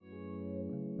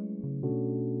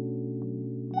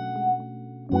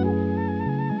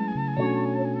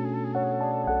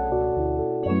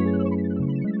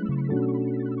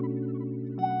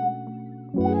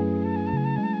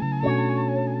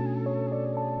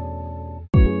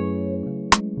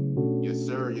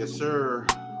Yes, sir.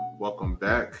 Welcome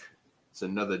back. It's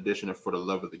another edition of For the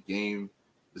Love of the Game.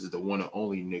 This is the one and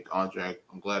only Nick Andrak.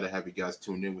 I'm glad to have you guys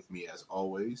tuned in with me as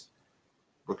always.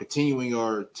 We're continuing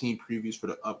our team previews for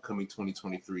the upcoming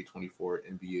 2023-24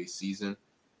 NBA season.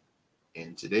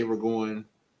 And today we're going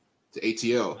to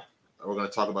ATL. We're going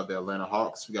to talk about the Atlanta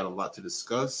Hawks. We got a lot to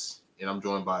discuss. And I'm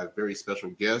joined by a very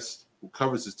special guest who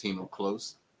covers his team up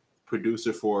close.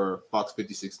 Producer for Fox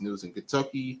 56 News in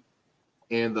Kentucky.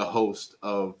 And the host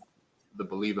of the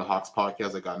Believe in Hawks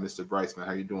podcast. I got Mr. Bryce, man.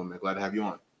 How you doing, man? Glad to have you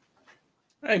on.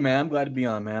 Hey, man. I'm glad to be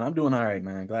on, man. I'm doing all right,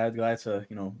 man. Glad to,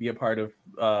 be a part of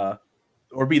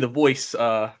or be the voice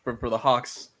for the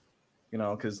Hawks,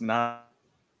 because not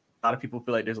a lot of people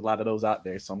feel like there's a lot of those out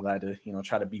there. So I'm glad to,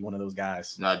 try to be one of those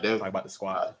guys. No, definitely. Talk about the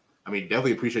squad.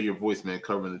 Definitely appreciate your voice, man,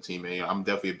 covering the team, man. I'm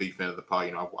definitely a big fan of the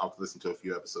pod. I've listened to a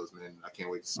few episodes, man. I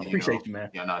can't wait to see. I appreciate you,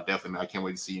 man. Yeah, no, definitely, man. I can't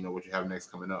wait to see, what you have next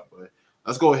coming up. But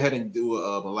let's go ahead and do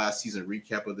the last season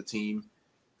recap of the team.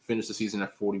 Finished the season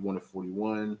at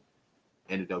 41-41.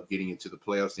 Ended up getting into the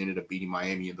playoffs. They ended up beating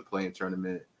Miami in the play-in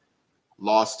tournament.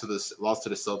 Lost to the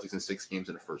Celtics in 6 games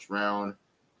in the first round.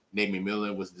 Nate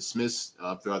McMillan was dismissed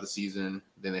throughout the season.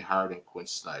 Then they hired in Quinn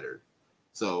Snyder.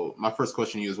 So my first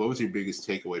question to you is, what was your biggest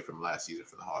takeaway from last season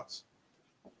for the Hawks?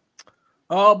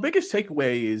 Biggest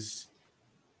takeaway is,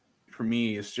 for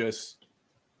me, is just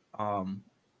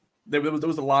there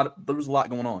was a lot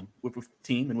going on with the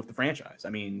team and with the franchise. I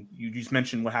mean, you just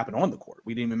mentioned what happened on the court.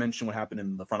 We didn't even mention what happened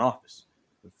in the front office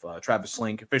with Travis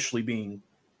Slink officially being,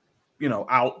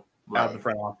 out of the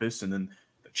front office, and then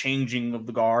the changing of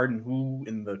the guard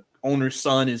and the owner's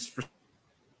son is for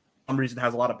some reason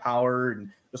has a lot of power, and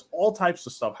just all types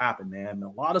of stuff happened, man. A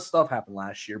lot of stuff happened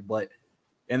last year, but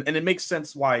and it makes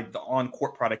sense why the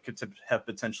on-court product could have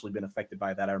potentially been affected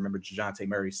by that. I remember DeJounte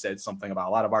Murray said something about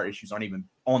a lot of our issues aren't even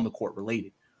on the court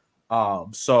related.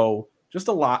 So just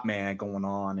a lot, man, going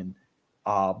on. And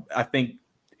I think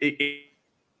it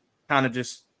kind of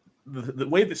just the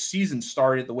way the season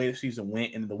started, the way the season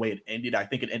went, and the way it ended, I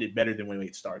think it ended better than the way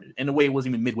it started. And the way it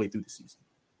wasn't even midway through the season.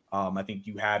 I think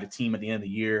you had a team at the end of the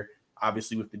year,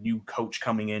 obviously with the new coach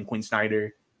coming in, Quinn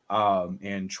Snyder,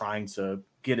 and trying to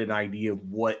get an idea of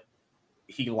what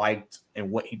he liked and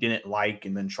what he didn't like,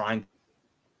 and then trying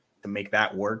to make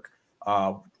that work,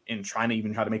 and trying to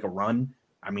even try to make a run.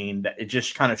 I mean, it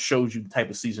just kind of shows you the type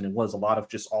of season it was. A lot of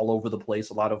just all over the place,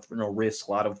 a lot of risk,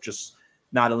 a lot of just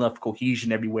not enough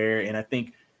cohesion everywhere. And I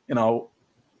think,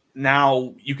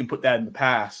 now you can put that in the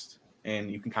past and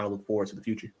you can kind of look forward to the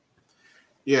future.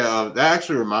 Yeah, that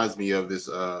actually reminds me of this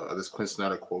Quinn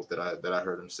Snyder quote that I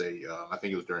heard him say. I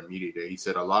think it was during media day. He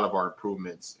said a lot of our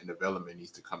improvements and development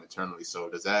needs to come internally. So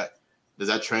does that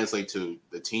translate to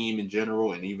the team in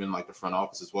general and even like the front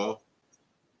office as well?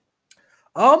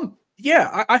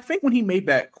 Yeah, I think when he made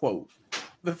that quote,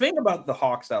 the thing about the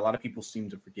Hawks that a lot of people seem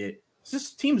to forget is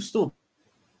this team is still a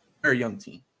very young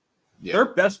team. Yeah.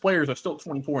 Their best players are still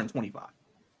 24 and 25.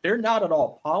 They're not at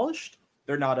all polished.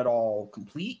 They're not at all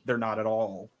complete. They're not at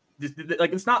all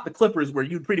like, it's not the Clippers where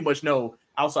you pretty much know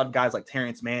outside of guys like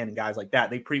Terrence Mann and guys like that.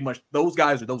 They pretty much, those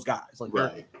guys are those guys. Like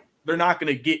they're not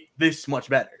going to get this much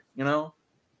better.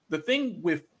 The thing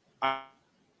with, I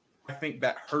think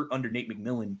that hurt under Nate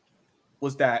McMillan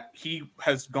was that he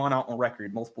has gone out on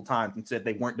record multiple times and said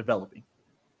they weren't developing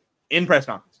in press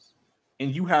conferences.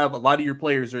 And you have a lot of your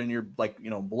players are in your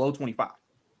below 25.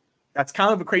 That's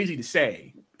kind of crazy to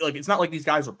say. Like, it's not like these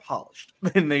guys are polished,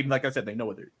 and they, like I said, they know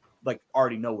what they're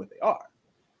already know what they are.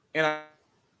 And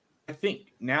I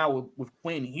think now with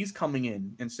Quinn, he's coming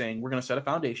in and saying we're going to set a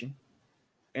foundation,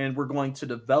 and we're going to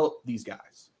develop these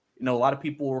guys. A lot of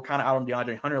people were kind of out on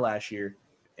DeAndre Hunter last year,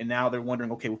 and now they're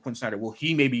wondering, okay, with Quinn Snyder, will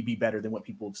he maybe be better than what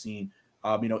people have seen?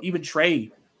 Even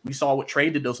Trey, we saw what Trey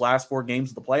did those last 4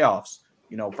 games of the playoffs.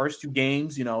 First 2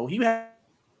 games, he had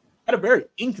a very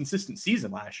inconsistent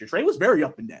season last year. Trey was very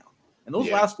up and down. And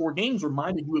those last 4 games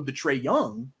reminded you of the Trae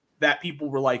Young that people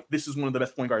were like, this is one of the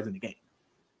best point guards in the game.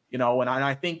 And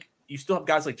I think you still have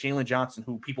guys like Jalen Johnson,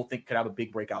 who people think could have a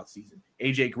big breakout season.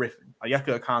 AJ Griffin,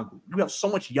 Onyeka Okongwu. You have so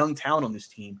much young talent on this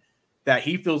team that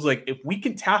he feels like if we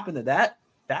can tap into that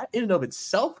in and of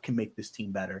itself can make this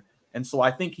team better. And so I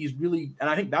think he's really, and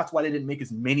I think that's why they didn't make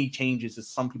as many changes as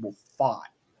some people thought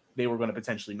they were going to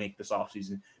potentially make this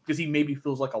offseason, because he maybe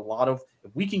feels like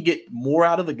if we can get more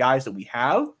out of the guys that we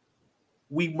have,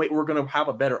 we're going to have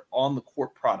a better on the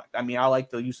court product. I mean, I like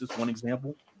to use this one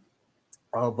example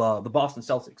of the Boston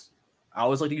Celtics. I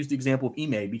always like to use the example of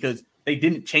Ime because they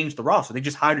didn't change the roster. They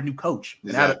just hired a new coach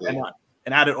and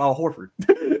added Al Horford.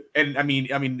 And I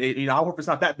mean, Al Horford's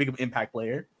not that big of an impact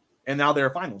player, and now they're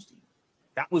a finals team.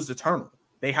 That was eternal.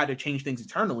 they had to change things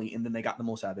internally, and then they got the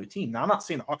most out of their team. Now, I'm not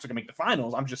saying the Hawks are going to make the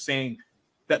finals. I'm just saying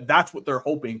that that's what they're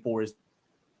hoping for, is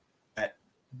that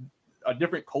a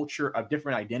different culture, a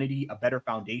different identity, a better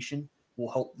foundation will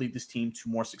help lead this team to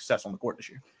more success on the court this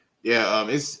year. Yeah, and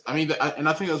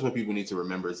I think that's what people need to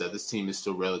remember, is that this team is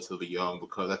still relatively young,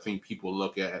 because I think people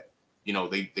look at, they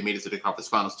made it to the conference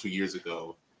finals 2 years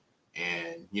ago,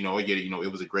 and, I get it,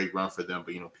 it was a great run for them,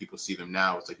 but, people see them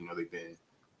now, it's like, they've been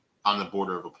on the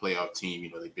border of a playoff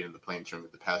team, they've been in the playing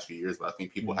tournament the past few years, but I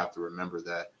think people have to remember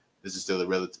that this is still a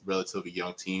relatively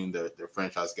young team. Their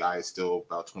franchise guy is still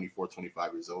about 24,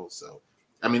 25 years old. So,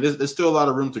 I mean, there's still a lot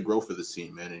of room to grow for this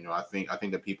team, man. And, I think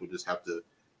that people just have to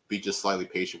be just slightly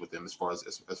patient with them as far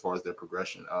as their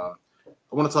progression. I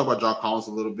want to talk about John Collins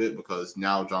a little bit, because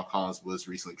now John Collins was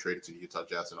recently traded to the Utah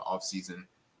Jazz in the offseason.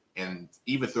 And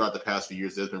even throughout the past few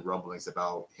years, there's been rumblings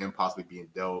about him possibly being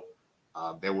dealt.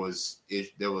 There was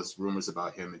rumors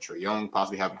about him and Trae Young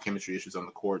possibly having chemistry issues on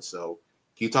the court. So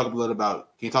can you talk a little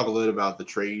about the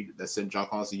trade that sent John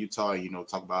Collins to Utah, and,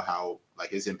 talk about how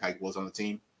his impact was on the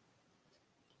team?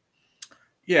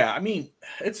 Yeah, I mean,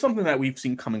 it's something that we've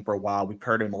seen coming for a while. We've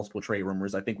heard in multiple trade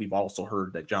rumors. I think we've also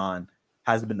heard that John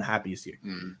hasn't been the happiest here.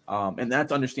 And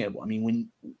that's understandable. I mean,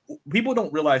 when people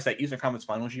don't realize that Eastern Conference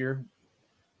Finals year,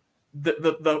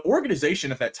 the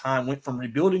organization at that time went from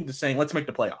rebuilding to saying, let's make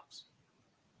the playoffs.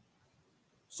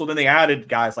 So then they added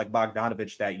guys like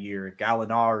Bogdanovich that year,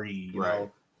 Gallinari.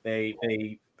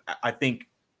 I think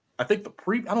I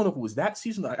don't know if it was that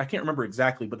season. I can't remember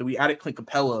exactly, but then we added Clint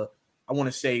Capella. I want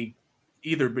to say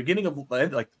either beginning of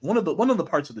one of the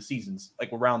parts of the seasons,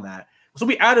 around that. So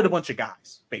we added a bunch of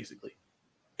guys basically,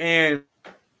 and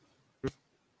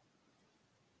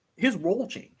his role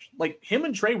changed. Him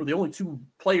and Trae were the only two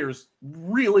players,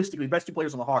 realistically, best two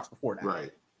players on the Hawks before that.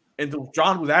 Right. And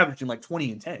John was averaging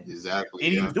 20 and 10. Exactly.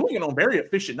 And he was doing it on very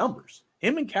efficient numbers.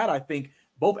 Him and Cat, I think,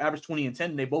 both averaged 20 and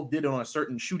 10, and they both did it on a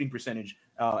certain shooting percentage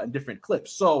in different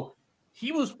clips. So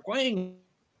he was playing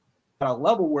at a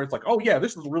level where it's oh, yeah,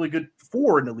 this is a really good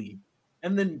four in the league.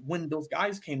 And then when those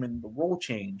guys came in, the role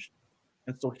changed.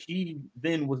 And so he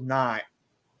then was not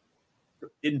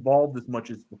involved as much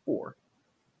as before.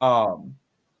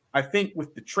 I think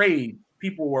with the trade,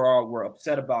 people were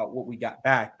upset about what we got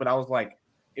back, but I was like,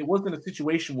 it wasn't a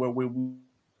situation where we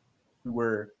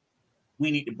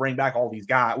need to bring back all these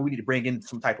guys. We need to bring in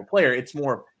some type of player. It's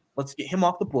more, let's get him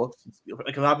off the books.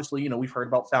 Because obviously, we've heard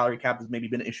about salary cap has maybe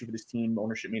been an issue for this team.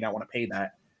 Ownership may not want to pay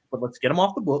that, but let's get him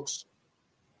off the books.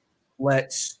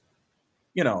 Let's,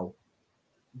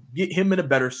 get him in a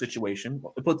better situation.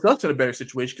 It puts us in a better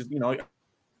situation because,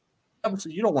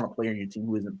 obviously you don't want a player in your team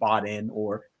who isn't bought in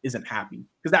or isn't happy,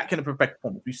 because that can affect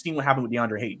performance. We've seen what happened with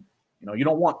DeAndre Hayden. You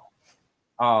don't want.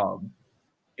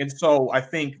 And so I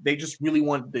think they just really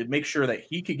wanted to make sure that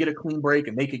he could get a clean break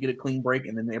and they could get a clean break,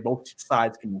 and then both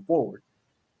sides can move forward.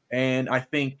 And I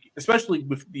think, especially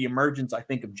with the emergence, I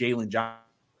think, of Jalen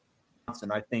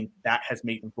Johnson, I think that has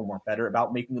made them feel more better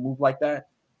about making a move like that.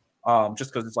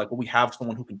 Just because it's we have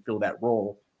someone who can fill that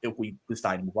role if we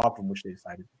decide to move off from, which they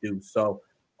decided to do. So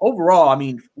overall, I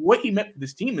mean, what he meant for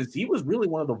this team is he was really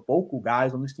one of the vocal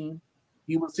guys on this team.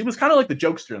 He was kind of like the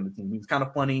jokester on the team. He was kind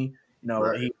of funny.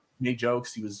 Right. He made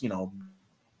jokes. He was, he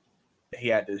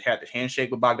had the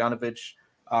handshake with Bogdanovich.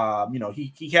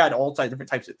 He had all different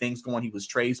types of things going. He was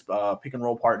Trae's pick and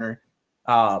roll partner.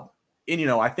 I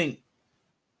think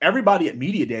everybody at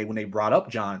Media Day, when they brought up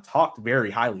John, talked very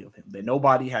highly of him. That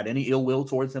nobody had any ill will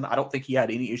towards him. I don't think he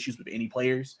had any issues with any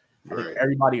players. Right. I think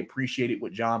everybody appreciated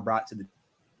what John brought to the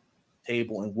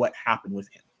table and what happened with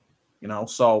him.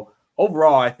 So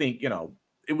overall, I think,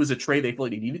 it was a trade they feel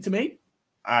like they needed to make.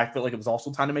 I feel like it was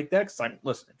also time to make that, because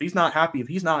listen, if he's not happy, if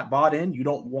he's not bought in, you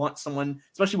don't want someone,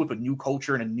 especially with a new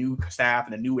culture and a new staff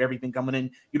and a new everything coming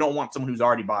in, you don't want someone who's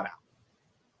already bought out.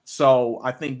 So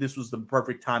I think this was the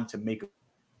perfect time to make a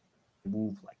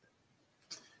move like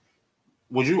that.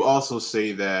 Would you also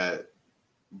say that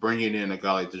bringing in a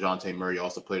guy like DeJounte Murray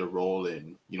also played a role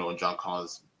in, in John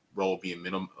Collins' role being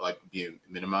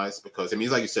minimized? Because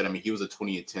like you said, he was a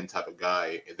 20 and 10 type of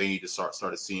guy, and then you just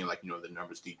started seeing the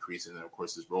numbers decrease, and then of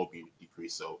course his role being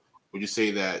decreased. So would you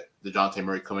say that DeJounte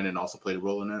Murray coming in also played a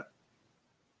role in that?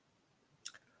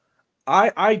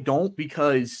 I don't,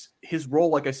 because his role,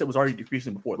 like I said, was already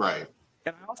decreasing before that. Right.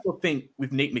 And I also think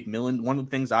with Nate McMillan, one of the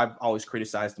things I've always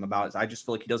criticized him about is I just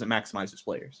feel like he doesn't maximize his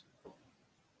players.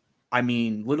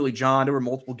 Literally, John, there were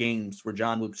multiple games where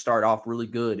John would start off really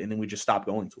good, and then we just stopped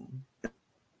going to him.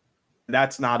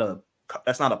 That's not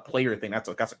a player thing. That's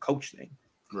a coach thing.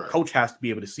 Right. Coach has to be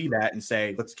able to see that and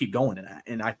say, let's keep going to that.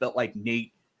 And I felt like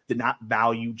Nate did not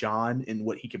value John and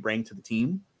what he could bring to the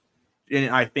team. And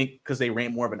I think because they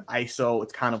ran more of an ISO,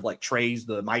 it's kind of like Trey's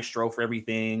the maestro for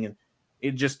everything. And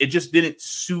it just didn't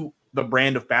suit the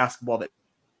brand of basketball that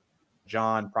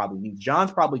John probably needs.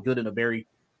 John's probably good in a very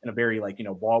like,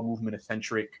 ball movement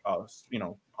centric,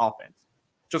 offense.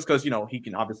 Just because, he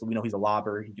can, obviously, we know he's a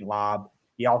lobber. He can lob.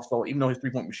 He also, even though his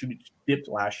 3-point shooting dipped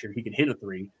last year, he can hit a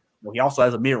three. He also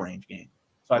has a mid-range game.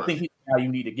 So I think he's a guy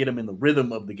you need to get him in the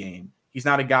rhythm of the game. He's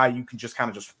not a guy you can just kind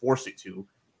of just force it to,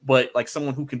 but like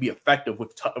someone who can be effective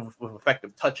with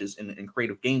effective touches and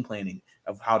creative game planning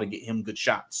of how to get him good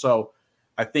shots. So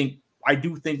I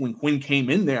do think when Quinn came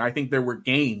in there, I think there were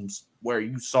games where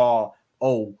you saw,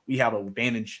 oh, we have an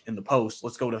advantage in the post.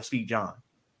 Let's go to feed John.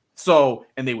 So,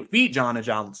 and they would feed John, and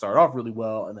John would start off really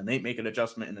well, and then they make an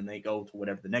adjustment, and then they go to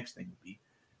whatever the next thing would be.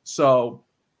 So,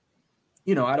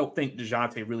 I don't think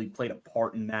DeJounte really played a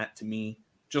part in that to me,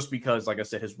 just because, like I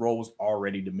said, his role was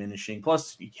already diminishing.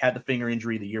 Plus, he had the finger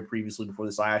injury the year previously before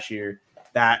this last year.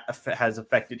 That has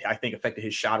affected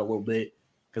his shot a little bit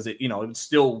because it was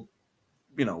still,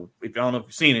 if I don't know if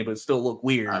you've seen it, but it still looked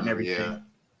weird and everything.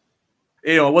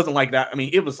 Yeah. It wasn't like that. I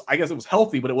mean, I guess it was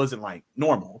healthy, but it wasn't like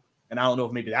normal. And I don't know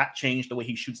if maybe that changed the way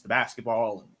he shoots the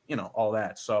basketball and, all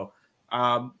that. So,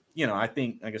 I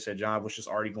think, like I said, John was just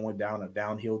already going down a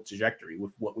downhill trajectory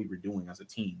with what we were doing as a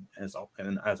team as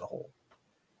a whole.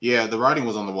 Yeah, the writing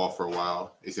was on the wall for a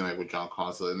while. It seemed like with John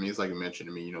Consolette. I mean, it's like you mentioned.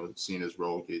 I mean, seeing his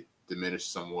role get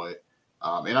diminished somewhat.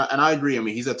 And I agree. I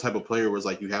mean, he's that type of player where it's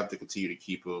like you have to continue to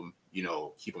keep him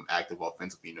active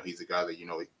offensively. He's a guy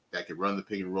that, that can run the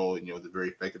pick and roll. Is very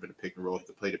effective in the pick and roll. He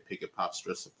can play the pick and pop,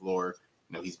 stretch the floor.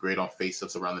 He's great on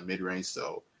face-ups around the mid-range.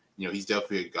 So, he's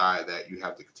definitely a guy that you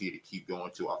have to continue to keep going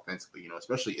to offensively,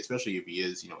 especially if he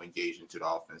is, engaged into the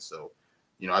offense. So,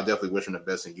 I definitely wish him the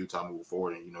best in Utah moving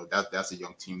forward. And, that's a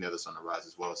young team there that's on the rise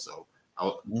as well. So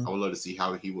I would love to see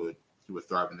how he would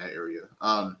thrive in that area.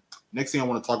 Next thing I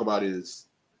want to talk about is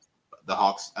the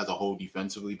Hawks as a whole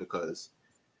defensively, because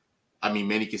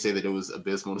many can say that it was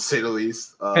abysmal to say the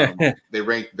least. They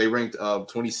ranked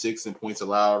 26 in points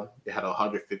allowed. They had a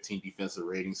 115 defensive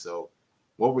rating. So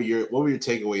what were your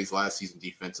takeaways last season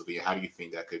defensively, and how do you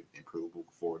think that could improve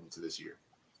moving forward into this year?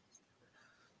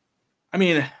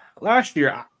 Last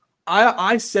year,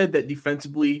 I said that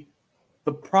defensively,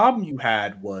 the problem you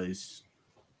had was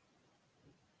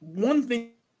one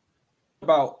thing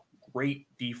about great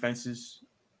defenses,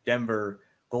 Denver,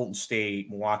 Golden State,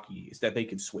 Milwaukee, is that they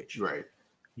can switch. Right.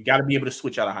 You got to be able to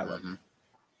switch at a high level.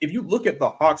 If you look at the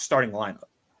Hawks starting lineup,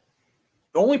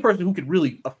 the only person who could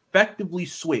really effectively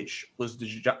switch was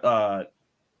DeAndre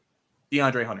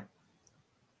Hunter.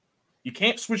 You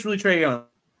can't switch really Trey on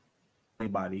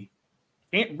anybody.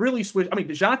 Can't really switch.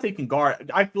 DeJounte can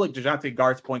guard. I feel like DeJounte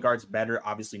guards point guards better.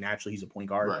 Obviously, naturally, he's a point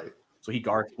guard. Right. So he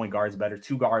guards point guards better.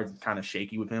 Two guards is kind of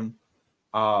shaky with him.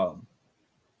 John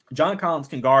Collins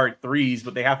can guard threes,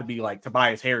 but they have to be like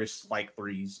Tobias Harris like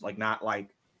threes, like not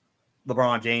like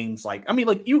LeBron James.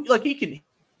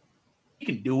 He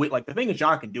can do it. Like the thing is,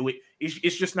 John can do it.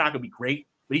 It's just not gonna be great,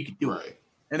 but he can do it.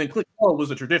 And then Clint Capella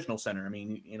was a traditional center.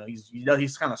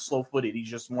 He's kind of slow footed. He's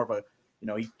just more of a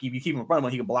you keep him in front of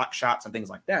him, he can block shots and things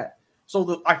like that.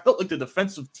 So I felt like the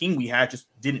defensive team we had just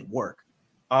didn't work.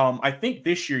 I think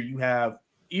this year you have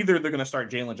either they're gonna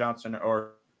start Jalen Johnson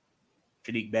or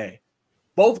Saddiq Bey.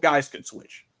 Both guys can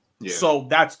switch. Yeah. So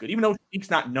that's good. Even though Saddiq's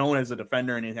not known as a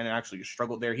defender and actually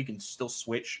struggled there, he can still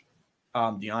switch.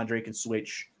 DeAndre can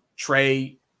switch.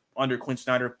 Trey, under Quinn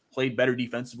Snyder, played better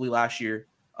defensively last year.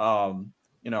 And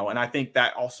I think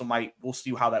that also we'll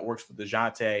see how that works for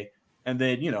DeJounte. And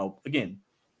then, again,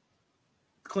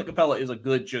 Clint Capella is a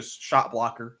good just shot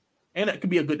blocker. And it could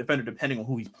be a good defender depending on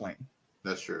who he's playing.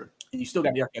 That's true. And you still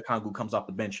got Yarke Okongwu who comes off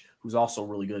the bench, who's also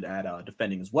really good at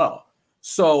defending as well.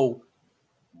 So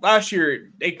last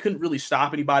year, they couldn't really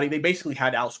stop anybody. They basically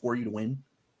had to outscore you to win.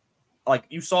 Like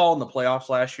you saw in the playoffs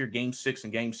last year, Game 6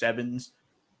 and Game 7s,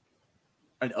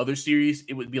 and other series,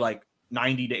 it would be like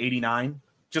 90 to 89.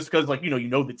 Just because, the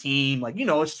team,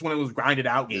 it's just one of those grinded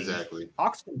out games. Exactly.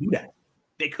 Hawks couldn't do that.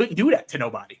 They couldn't do that to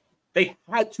nobody. They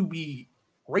had to be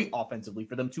great offensively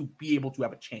for them to be able to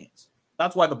have a chance.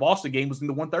 That's why the Boston game was in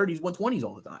the 130s, 120s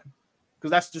all the time, because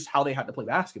that's just how they had to play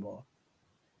basketball.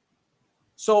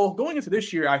 So going into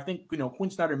this year, I think, Quinn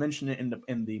Snyder mentioned it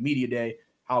in the media day,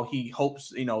 how he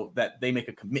hopes, that they make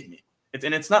a commitment.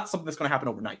 It's not something that's going to happen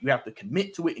overnight. You have to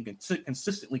commit to it and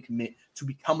consistently commit to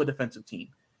become a defensive team.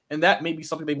 And that may be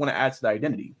something they want to add to the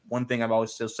identity. One thing I've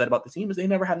always said about the team is they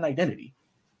never had an identity.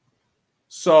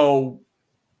 So,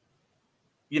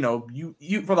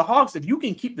 you for the Hawks, if you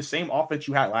can keep the same offense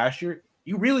you had last year,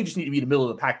 you really just need to be in the middle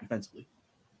of the pack defensively.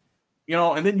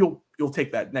 And then you'll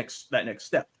take that next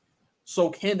step. So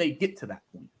can they get to that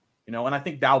point? You know, and I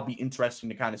think that'll be interesting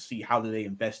to kind of see how do they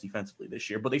invest defensively this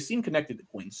year. But they seem connected to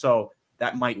Quinn, so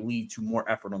that might lead to more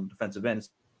effort on the defensive end,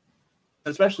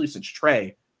 especially since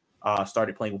Trey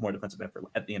started playing with more defensive effort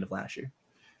at the end of last year.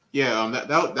 Yeah,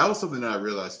 that was something that I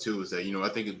realized too, is that, I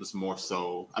think it was more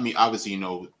so, obviously,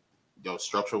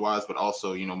 structure wise, but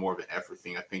also, more of an effort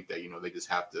thing. I think that, they just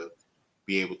have to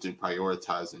be able to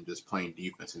prioritize and just playing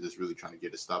defense and just really trying to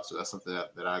get a stop. So that's something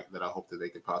that I hope that they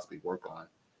could possibly work on,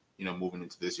 moving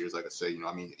into this year's. Like I say,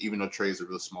 even though Trey's a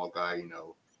real small guy,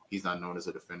 he's not known as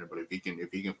a defender, but if he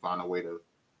can find a way to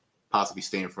possibly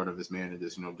stay in front of his man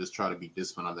and just try to be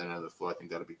disciplined on that end of the floor, I think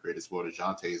that'll be great as well.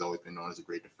 DeJounte has always been known as a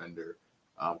great defender.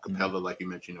 Capella, like you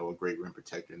mentioned, a great rim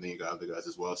protector, and then you got other guys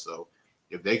as well. So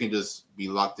if they can just be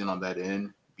locked in on that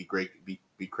end, be great, be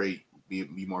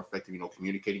more effective,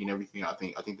 communicating and everything, I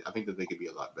think that they could be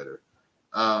a lot better.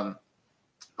 I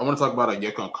want to talk about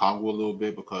Onyeka Okongwu a little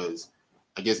bit, because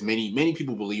I guess many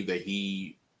people believe that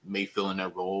he may fill in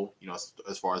that role,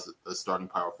 as far as a starting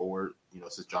power forward,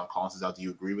 since John Collins is out. Do you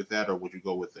agree with that, or would you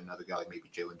go with another guy like maybe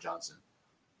Jalen Johnson?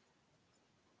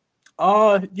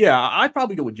 Yeah, I'd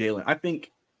probably go with Jalen. I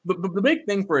think the big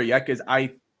thing for Onyeka is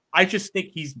I just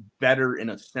think he's better in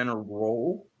a center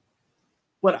role,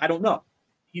 but I don't know.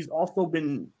 He's also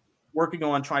been working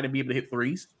on trying to be able to hit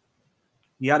threes.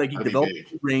 He developed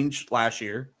range last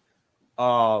year.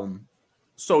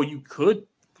 So you could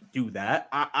do that.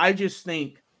 I just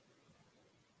think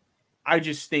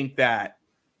that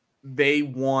they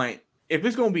want, if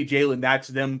it's going to be Jalen, that's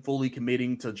them fully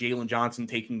committing to Jalen Johnson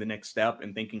taking the next step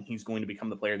and thinking he's going to become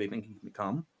the player they think he can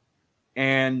become.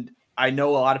 And I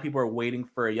know a lot of people are waiting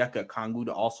for Onyeka Okongwu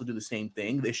to also do the same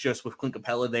thing. It's just with Clint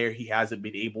Capella there, he hasn't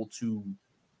been able to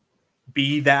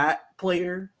be that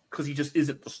player because he just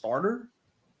isn't the starter.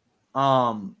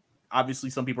 Obviously,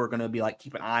 some people are going to be like,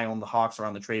 keep an eye on the Hawks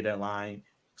around the trade deadline.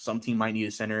 Some team might need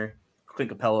a center. Clint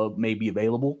Capella may be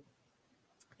available.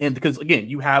 And because, again,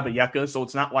 you have Onyeka, so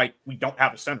it's not like we don't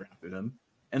have a center after them.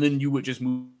 And then you would just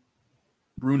move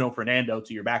Bruno Fernando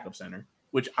to your backup center,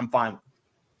 which I'm fine with.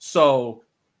 So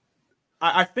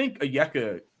I think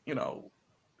Onyeka,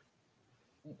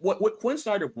 what Quinn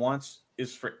Snyder wants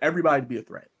is for everybody to be a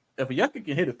threat. If Onyeka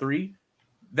can hit a three,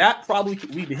 that probably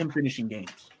could lead to him finishing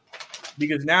games.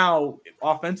 Because now,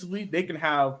 offensively, they can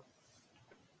have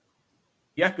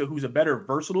Onyeka, who's a better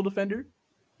versatile defender.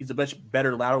 He's a much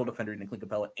better lateral defender than Clint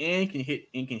Capella, and can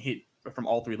hit from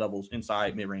all three levels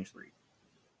inside mid-range three.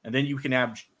 And then you can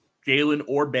have Jalen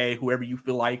or Bay, whoever you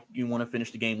feel like you want to finish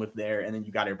the game with there, and then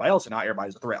you got everybody else, and not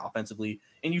everybody's a threat offensively,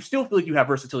 and you still feel like you have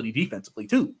versatility defensively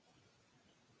too.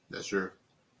 That's true.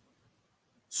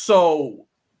 So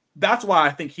that's why I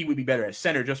think he would be better at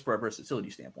center, just for a versatility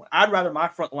standpoint. I'd rather my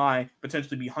front line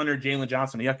potentially be Hunter, Jalen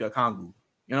Johnson, and Onyeka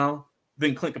Okongwu,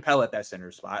 than Clint Capella at that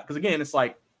center spot. Because again, it's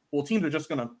like, well, teams are just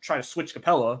going to try to switch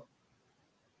Capella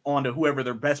onto whoever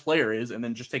their best player is and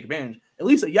then just take advantage. At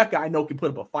least Onyeka, I know, can put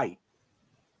up a fight.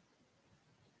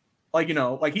 Like,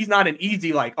 he's not an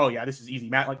easy, like, oh, yeah, this is easy,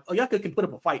 Matt. Like, Onyeka can put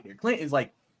up a fight there. Clint is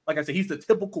like I said, he's the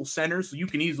typical center, so you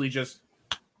can easily just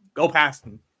go past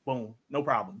him. Boom. No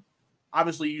problem.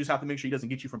 Obviously, you just have to make sure he doesn't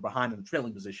get you from behind in the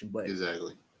trailing position. But,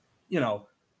 exactly.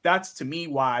 That's to me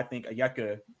why I think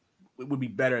Onyeka would be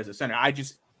better as a center.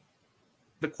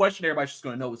 The question everybody's just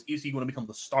going to know is he going to become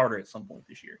the starter at some point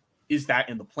this year? Is that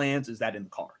in the plans? Is that in the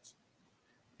cards?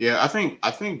 Yeah, I think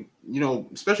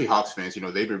especially Hawks fans,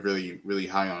 they've been really, really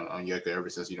high on Onyeka ever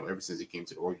since he came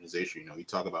to the organization. You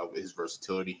talk about his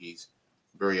versatility. He's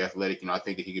very athletic. I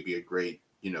think that he could be a great,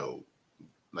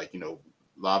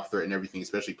 lob threat and everything,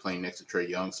 especially playing next to Trae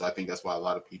Young. So I think that's why a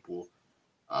lot of people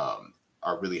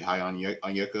are really high on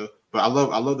Onyeka. But I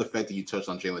love the fact that you touched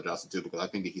on Jalen Johnson too, because I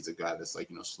think that he's a guy that's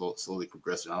slowly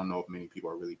progressing. I don't know if many people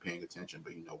are really paying attention,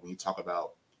 but when you talk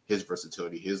about his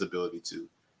versatility, his ability to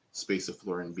space the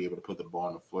floor and be able to put the ball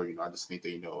on the floor, I just think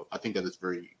that I think that is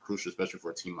very crucial, especially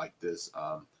for a team like this.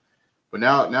 But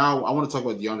now I want to talk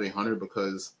about DeAndre Hunter,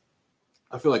 because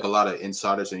I feel like a lot of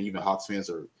insiders and even Hawks fans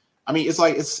are. I mean,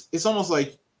 it's almost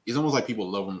like people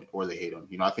love him or they hate him.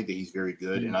 I think that he's very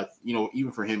good. Mm-hmm. And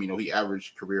even for him, he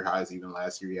averaged career highs. Even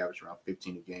last year, he averaged around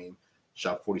 15 a game,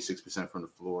 shot 46% from the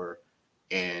floor.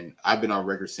 And I've been on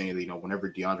record saying that,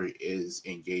 whenever DeAndre is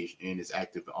engaged and is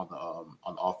active on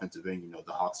the offensive end,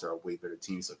 the Hawks are a way better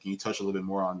team. So can you touch a little bit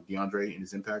more on DeAndre and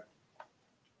his impact?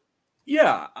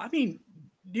 Yeah, I mean,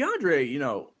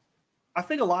 DeAndre, I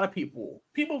think a lot of people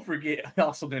forget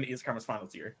also during the East Conference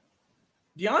Finals year.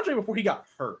 DeAndre, before he got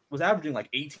hurt, was averaging like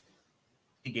 18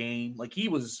 a game. Like he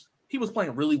was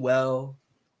playing really well.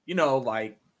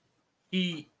 Like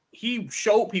he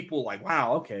showed people like,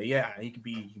 wow, okay, yeah, he could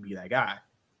be that guy.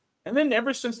 And then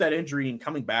ever since that injury and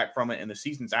coming back from it and the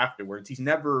seasons afterwards, he's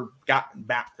never gotten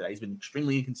back to that. He's been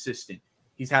extremely inconsistent.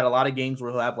 He's had a lot of games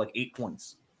where he'll have like 8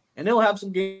 points. And he'll have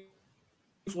some games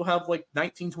will have like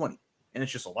 19, 20. And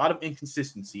it's just a lot of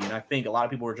inconsistency. And I think a lot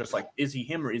of people are just like, is he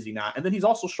him or is he not? And then he's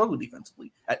also struggled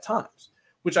defensively at times,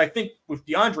 which I think with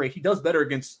DeAndre, he does better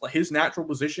against his natural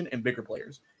position and bigger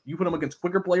players. You put him against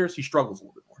quicker players, he struggles a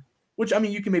little bit more, which I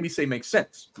mean, you can maybe say makes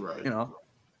sense, right?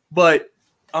 But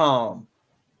I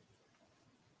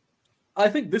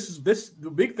think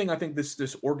the big thing I think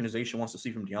this organization wants to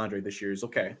see from DeAndre this year is,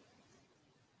 okay,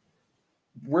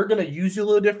 we're going to use you a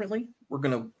little differently. We're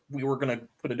going to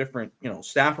put a different,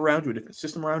 staff around you, a different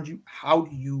system around you. How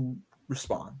do you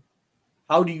respond?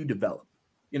 How do you develop?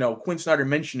 Quinn Snyder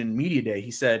mentioned in media day,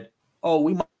 he said, "Oh,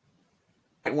 we might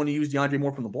want to use DeAndre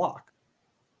more from the block,"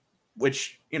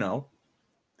 which,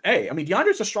 hey, I mean,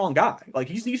 DeAndre's a strong guy. Like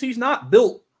he's not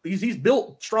built. He's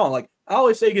built strong. Like I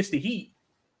always say against the Heat,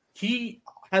 he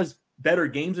has better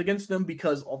games against them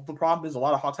because the problem is a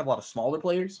lot of Hawks have a lot of smaller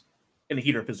players and the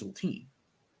Heat are a physical team.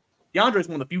 DeAndre is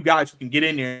one of the few guys who can get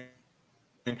in there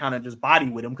and kind of just body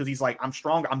with him because he's like, I'm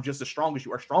strong. I'm just as strong as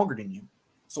you, are stronger than you.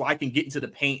 So I can get into the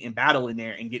paint and battle in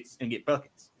there and get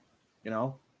buckets,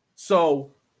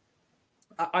 So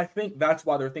I think that's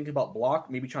why they're thinking about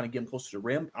block, maybe trying to get him closer to the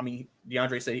rim. I mean,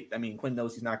 Quinn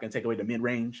knows he's not going to take away the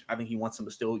mid-range. I think he wants him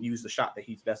to still use the shot that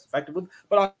he's best effective with.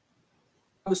 But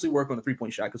obviously work on the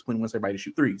three-point shot because Quinn wants everybody to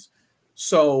shoot threes.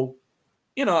 So,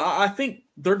 I think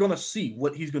they're going to see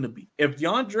what he's going to be. If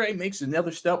DeAndre makes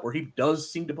another step where he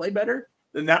does seem to play better,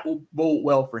 then that will bode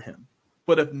well for him.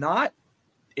 But if not,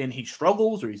 and he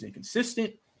struggles or he's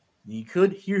inconsistent, you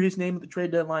could hear his name at the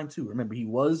trade deadline too. Remember, he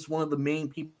was one of the main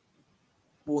people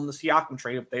in the Siakam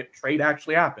trade. If that trade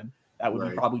actually happened, that would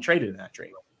be probably traded in that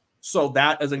trade. So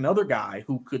that is another guy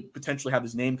who could potentially have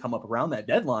his name come up around that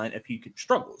deadline if he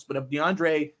struggles. But if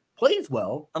DeAndre plays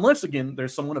well, unless again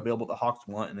there's someone available the Hawks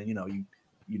want, and then you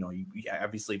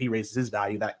obviously if he raises his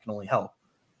value, that can only help.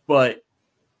 But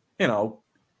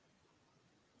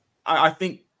I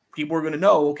think people are going to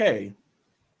know, okay,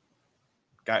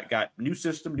 got new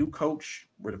system, new coach.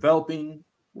 We're developing.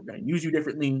 We're going to use you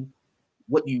differently.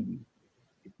 What do you do?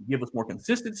 If you give us more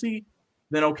consistency,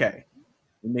 then okay,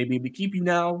 we may be able to keep you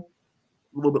now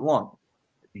a little bit longer.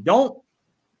 If you don't,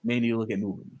 may need to look at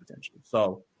moving potentially.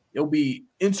 So it'll be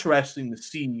interesting to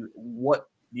see what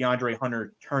DeAndre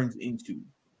Hunter turns into,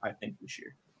 I think, this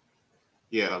year.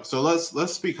 Yeah. So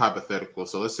let's speak hypothetical.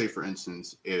 So let's say, for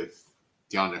instance, if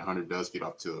DeAndre Hunter does get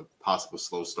off to a possible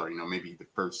slow start, maybe the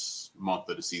first month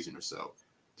of the season or so,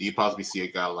 do you possibly see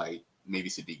a guy like maybe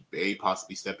Saddiq Bey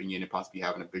possibly stepping in and possibly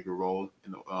having a bigger role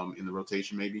in the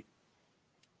rotation, maybe?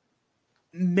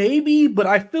 Maybe, but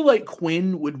I feel like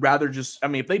Quinn would rather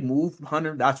if they move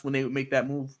Hunter, that's when they would make that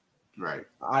move. Right.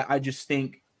 I just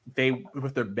think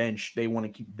with their bench, they want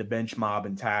to keep the bench mob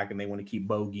intact and they want to keep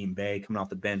Bogey and Bey coming off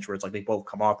the bench where it's like they both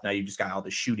come off. Now you just got all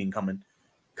the shooting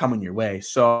coming your way.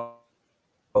 So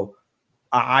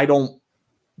I don't,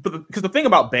 because the thing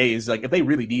about Bey is like if they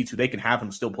really need to, they can have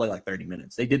him still play like 30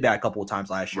 minutes. They did that a couple of times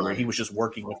last year where he was just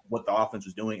working with what the offense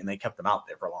was doing and they kept him out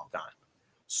there for a long time.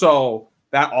 So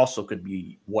that also could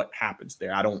be what happens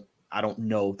there. I don't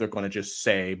know if they're going to just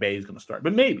say Bey's going to start,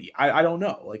 but maybe. I don't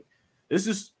know. Like this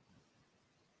is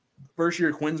first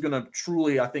year Quinn's going to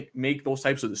truly, I think, make those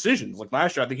types of decisions. Like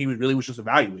last year, I think he was just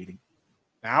evaluating.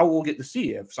 Now we'll get to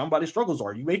see if somebody struggles.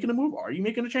 Are you making a move? Are you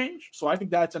making a change? So I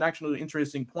think that's an actually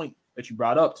interesting point that you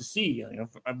brought up to see. If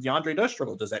DeAndre does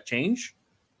struggle, does that change?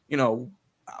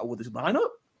 With his lineup,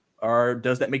 or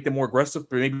does that make them more aggressive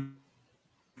for maybe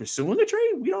pursuing the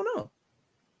trade? We don't know.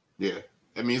 Yeah,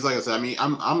 I mean, it's like I said. I mean,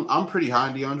 I'm pretty high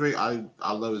on DeAndre.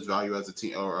 I love his value as a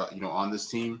team, or on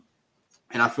this team,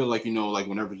 and I feel like like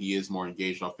whenever he is more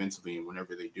engaged offensively, and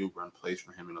whenever they do run plays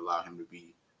for him and allow him to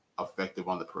be effective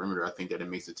on the perimeter, I think that it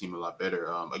makes the team a lot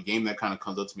better. A game that kind of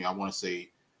comes up to me, I want to say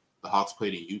the Hawks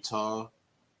played in Utah.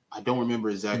 I don't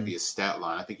remember exactly his stat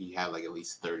line. I think he had like at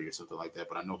least 30 or something like that,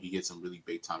 but I know he hit some really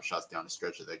big time shots down the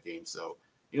stretch of that game. So,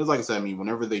 like I said, I mean,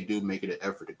 whenever they do make it an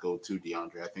effort to go to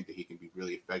DeAndre, I think that he can be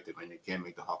really effective and it can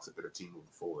make the Hawks a better team moving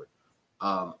forward.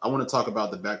 I want to talk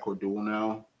about the backcourt duel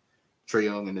now. Trae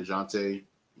Young and DeJounte,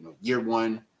 year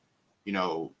one,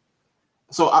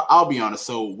 So I'll be honest.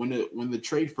 So when the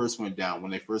trade first went down,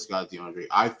 when they first got DeAndre,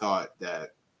 I thought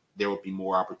that there would be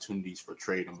more opportunities for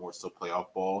trade and more so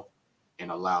playoff ball,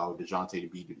 and allow DeJounte to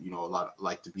be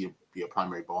be a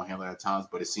primary ball handler at times.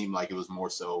 But it seemed like it was more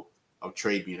so of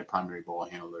Trae being a primary ball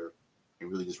handler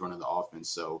and really just running the offense.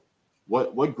 So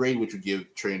what grade would you give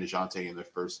Trae and DeJounte in their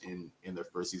first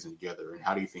season together, and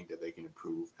how do you think that they can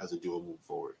improve as a duo moving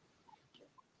forward?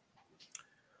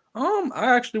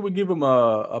 I actually would give him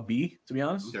a B, to be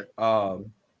honest. Okay.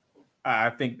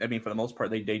 I think, for the most part,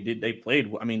 they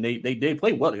played. They did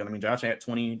play well together. Josh had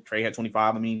 20, Trey had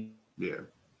 25. Yeah,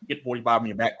 get 45 in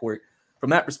your backcourt.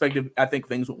 From that perspective, I think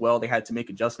things went well. They had to make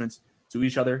adjustments to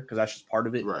each other because that's just part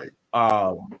of it. right.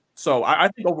 So I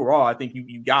think overall, I think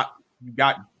you got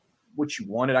what you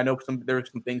wanted. I know there were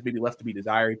some things maybe left to be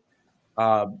desired.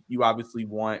 You obviously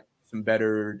want some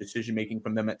better decision making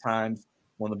from them at times.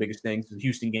 One of the biggest things is the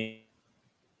Houston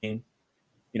game.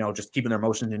 Just keeping their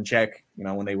emotions in check.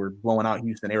 When they were blowing out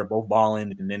Houston, they were both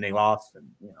balling, and then they lost, and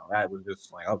that was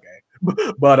just like okay.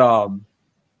 But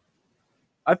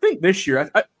I think this year,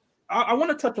 I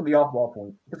want to touch on the off-ball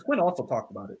point because Quinn also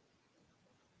talked about it.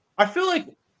 I feel like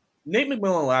Nate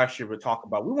McMillan last year would talk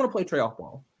about we want to play Trey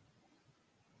off-ball,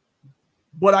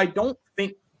 but I don't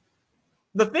think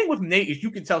the thing with Nate is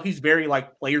you can tell he's very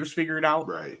like players figure it out,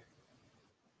 right?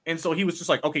 And so he was just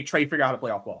like, okay, Trey, figure out how to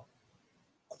play off-ball.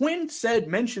 Quinn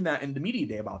mentioned that in the media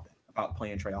day about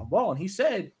playing Trey off-ball, and he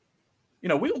said,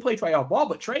 we can play Trey off-ball,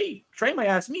 but Trey might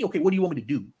ask me, okay, what do you want me to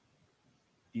do?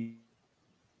 Me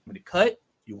to cut?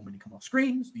 Do you want me to come off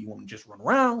screens? Do you want me to just run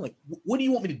around? Like, what do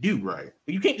you want me to do? Right.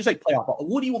 You can't just like play off ball.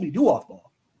 What do you want me to do off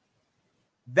ball?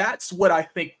 That's what I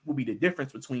think will be the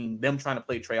difference between them trying to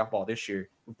play Trey off ball this year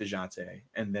with DeJounte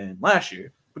and then last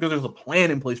year, because there's a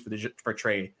plan in place for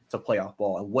Trey to play off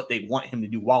ball and what they want him to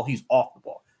do while he's off the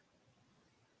ball.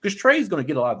 Because Trey's going to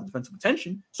get a lot of defensive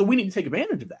attention, so we need to take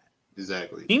advantage of that.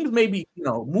 Exactly. Teams maybe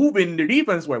moving their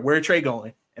defense where Trey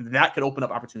going, and that could open up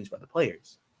opportunities for other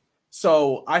players.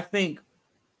 So I think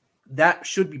that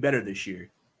should be better this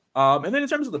year. And then in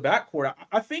terms of the backcourt,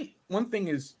 I think one thing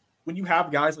is when you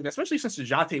have guys like that, especially since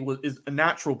DeJounte is a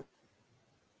natural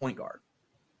point guard.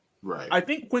 Right. I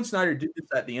think Quinn Snyder did this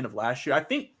at the end of last year. I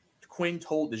think Quinn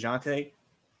told DeJounte,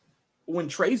 when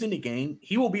Trey's in the game,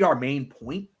 he will be our main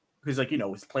point because,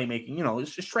 it's playmaking.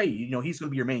 It's just Trey. He's going to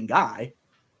be your main guy.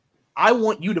 I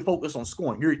want you to focus on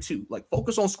scoring. You're two.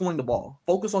 Focus on scoring the ball.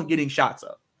 Focus on getting shots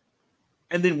up.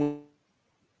 And then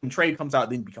when Trey comes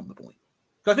out, then become the point.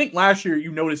 Because I think last year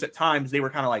you noticed at times they were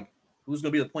kind of like, who's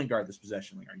going to be the point guard this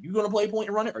possession? Are you going to play point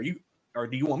and run it, or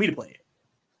do you want me to play it?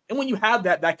 And when you have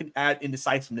that can add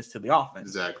indecisiveness to the offense.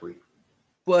 Exactly.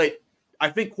 But I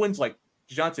think Quinn's like,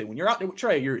 DeJounte, when you're out there with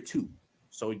Trey, you're at 2.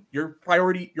 So your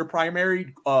primary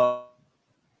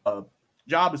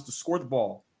job is to score the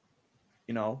ball,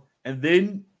 and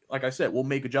then, like I said, we'll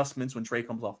make adjustments when Trey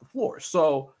comes off the floor.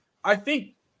 So I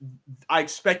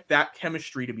expect that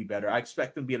chemistry to be better. I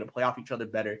expect them to be able to play off each other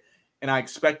better. And I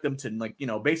expect them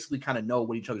to, basically kind of know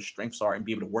what each other's strengths are and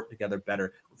be able to work together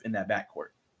better within that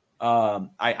backcourt.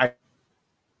 I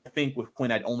think with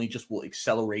Quinn, I'd only just will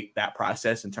accelerate that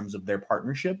process in terms of their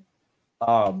partnership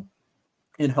and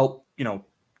help,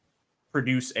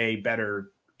 produce a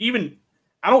better, even,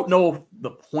 I don't know if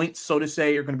the points, so to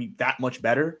say, are going to be that much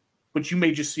better, but you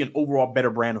may just see an overall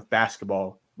better brand of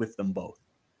basketball with them both,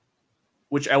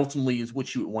 which ultimately is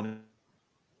what you would want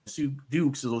to do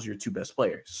because those are your two best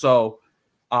players. So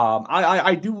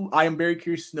I am very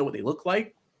curious to know what they look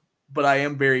like, but I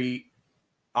am very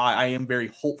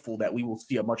hopeful that we will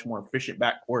see a much more efficient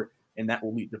backcourt, and that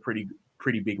will lead to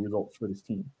pretty big results for this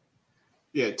team.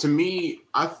 Yeah, to me,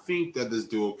 I think that this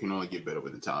duo can only get better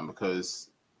with the time because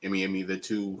they're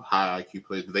two high IQ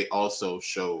players, but they also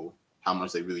show how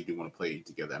much they really do want to play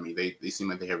together. They seem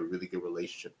like they have a really good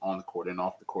relationship on the court and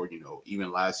off the court. Even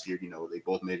last year, they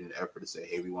both made an effort to say,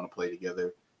 hey, we want to play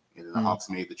together. And then the Hawks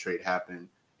made the trade happen.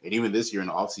 And even this year in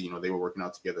the offseason, they were working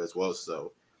out together as well.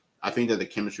 So I think that the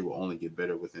chemistry will only get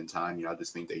better within time. I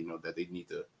just think that, that they need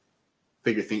to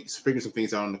figure some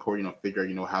things out on the court, figure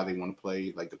out, how they want to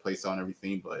play, like the play style and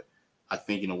everything. But I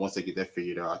think, once they get that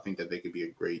figured out, I think that they could be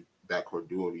a great backcourt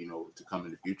duo, to come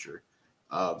in the future.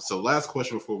 So last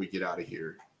question before we get out of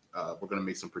here. We're going to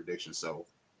make some predictions. So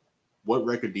what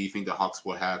record do you think the Hawks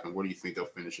will have, and where do you think they'll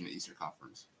finish in the Eastern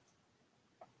Conference?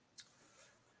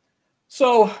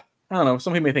 So, I don't know.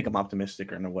 Some people may think I'm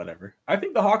optimistic or whatever. I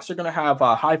think the Hawks are going to have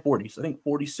high 40s. I think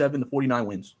 47 to 49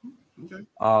 wins. Okay.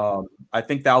 I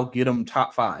think that'll get them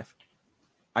top 5.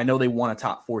 I know they want a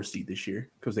top 4 seed this year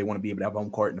because they want to be able to have home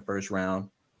court in the first round,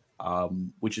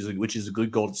 which is a good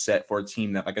goal to set for a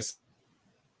team that, like I said,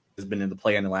 has been in the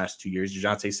play in the last 2 years.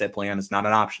 DeJounte said play-in is not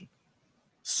an option.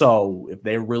 So if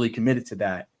they're really committed to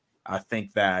that, I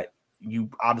think that you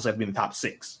obviously have to be in the top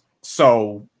 6.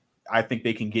 So I think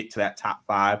they can get to that top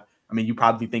 5. You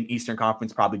probably think Eastern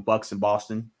Conference, probably Bucks and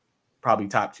Boston, probably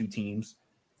top 2 teams.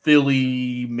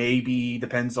 Philly maybe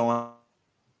depends on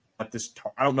this.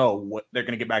 I don't know what they're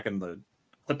going to get back in the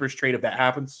Clippers trade if that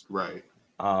happens. Right.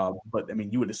 But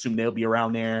you would assume they'll be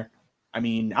around there. I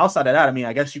mean, outside of that, I mean,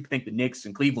 I guess you could think the Knicks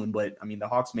and Cleveland, but I mean, the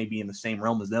Hawks may be in the same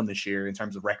realm as them this year in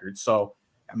terms of records. So,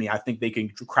 I mean, I think they can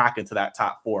crack into that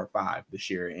top 4 or 5 this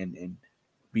year and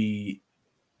be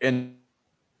and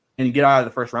get out of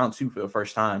the first round too for the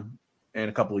first time in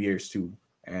a couple of years too.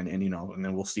 And you know, and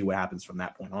then we'll see what happens from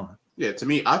that point on. Yeah, to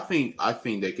me, I think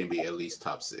they can be at least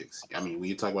top 6. I mean, when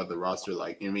you talk about the roster,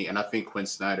 like, you know what I mean, and I think Quinn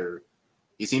Snyder,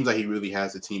 he seems like he really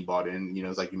has the team bought in. You know,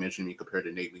 it's like you mentioned me compared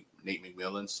to Nate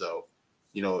McMillan. So,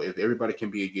 you know, if everybody can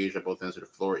be engaged at both ends of the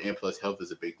floor, and plus health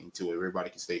is a big thing too. If everybody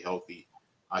can stay healthy,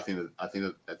 I think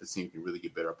that the team can really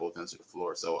get better at both ends of the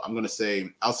floor. So I'll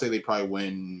say they probably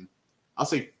win. I'll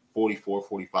say 44,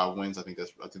 45 wins. I think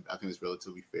that's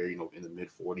relatively fair. You know, in the mid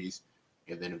 40s.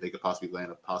 And then if they could possibly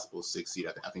land a possible 6th seed,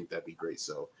 I think that'd be great.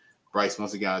 So, Bryce,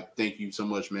 once again, thank you so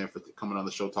much, man, for coming on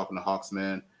the show, talking to Hawks,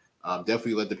 man.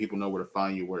 Definitely let the people know where to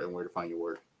find you and where to find your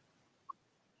work.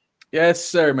 Yes,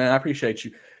 sir, man. I appreciate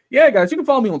you. Yeah, guys, you can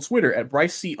follow me on Twitter at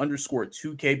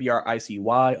BryceC_2K,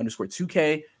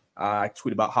 BRICY_2K. I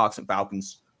tweet about Hawks and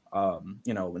Falcons,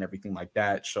 you know, and everything like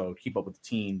that. So keep up with the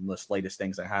team, list latest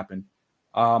things that happen.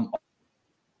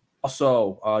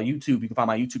 Also, YouTube, you can find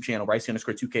my YouTube channel,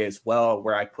 Bryce_2K as well,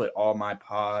 where I put all my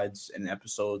pods and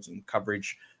episodes and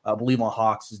coverage. Believe on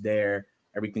Hawks is there,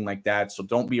 everything like that. So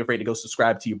don't be afraid to go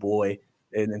subscribe to your boy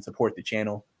and support the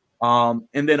channel.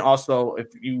 And then also, if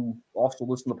you also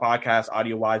listen to podcasts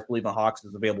audio-wise, Believe on Hawks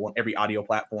is available on every audio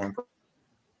platform for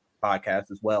podcasts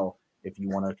as well. If you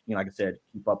want to, you know, like I said,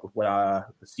 keep up with what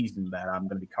the season that I'm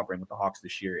going to be covering with the Hawks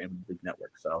this year and the League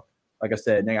Network. So, like I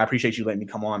said, Nate, I appreciate you letting me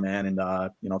come on, man, and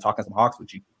you know, talking some Hawks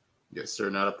with you. Yes,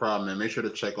 sir, not a problem, man. Make sure to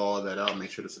check all of that out.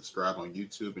 Make sure to subscribe on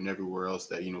YouTube and everywhere else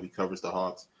that, you know, he covers the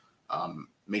Hawks.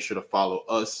 Make sure to follow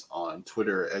us on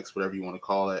Twitter or X, whatever you want to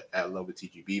call it, at Love with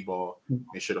TGB Ball.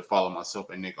 Make sure to follow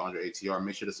myself and Nick Andre ATR.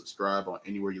 Make sure to subscribe on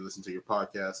anywhere you listen to your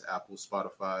podcast, Apple,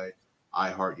 Spotify,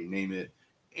 iHeart, you name it.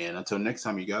 And until next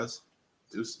time, you guys,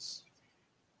 deuces.